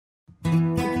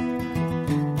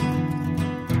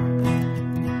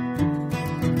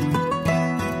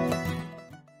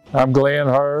I'm Glenn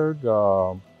Hurd,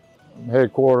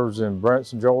 headquarters in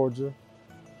Brinson, Georgia.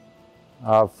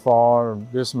 I've farmed,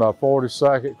 this is my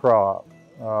 42nd crop.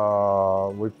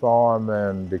 We farm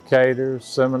in Decatur,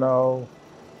 Seminole,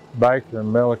 Baker,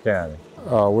 and Miller County.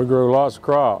 We grew lots of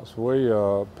crops.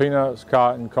 Peanuts,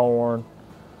 cotton, corn,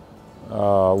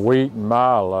 wheat, and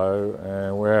milo,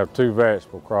 and we have 2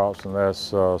 vegetable crops, and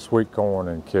that's sweet corn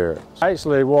and carrots.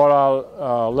 Actually, what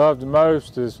I love the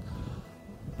most is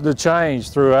the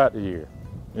change throughout the year.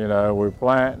 You know, we're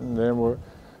planting,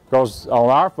 because on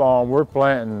our farm we're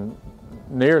planting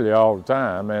nearly all the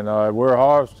time, and we're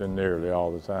harvesting nearly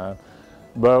all the time.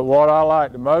 But what I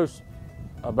like the most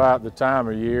about the time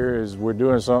of year is we're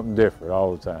doing something different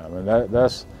all the time, and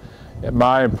that's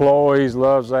my employees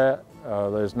loves that.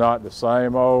 It's not the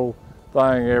same old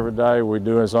thing every day. We're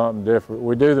doing something different.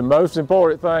 We do the most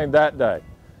important thing that day,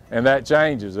 and that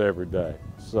changes every day.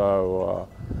 So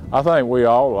I think we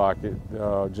all like it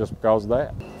just because of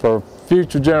that. For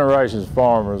future generations of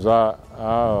farmers, I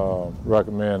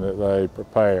recommend that they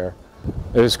prepare.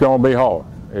 It's going to be hard.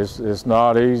 It's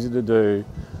not easy to do,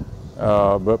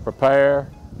 but prepare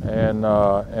and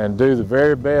do the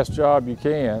very best job you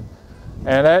can.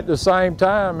 And at the same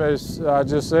time, as I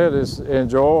just said, it's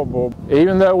enjoyable.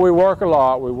 Even though we work a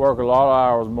lot of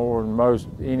hours more than most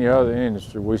any other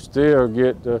industry, we still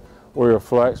get to, we're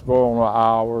flexible on the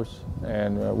hours,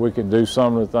 and we can do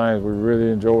some of the things we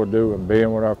really enjoy doing,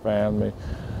 being with our family,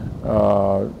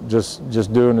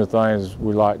 just doing the things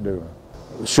we like doing.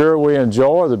 Sure, we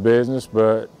enjoy the business,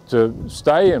 but to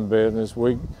stay in business,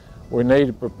 we need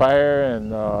to prepare,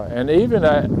 and even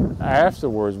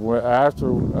afterwards,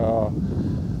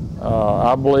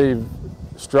 I believe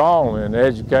strongly in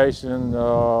education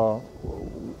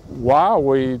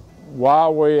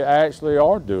while we actually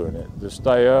are doing it, to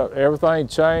stay up. Everything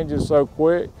changes so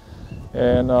quick,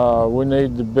 and we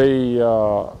need to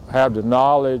have the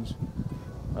knowledge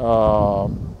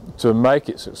to make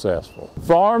it successful.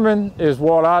 Farming is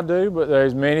what I do, but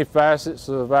there's many facets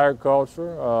of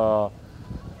agriculture.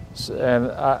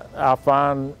 And I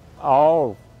find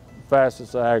all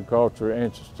facets of agriculture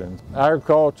interesting.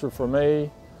 Agriculture for me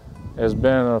has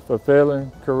been a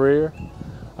fulfilling career.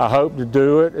 I hope to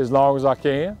do it as long as I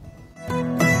can.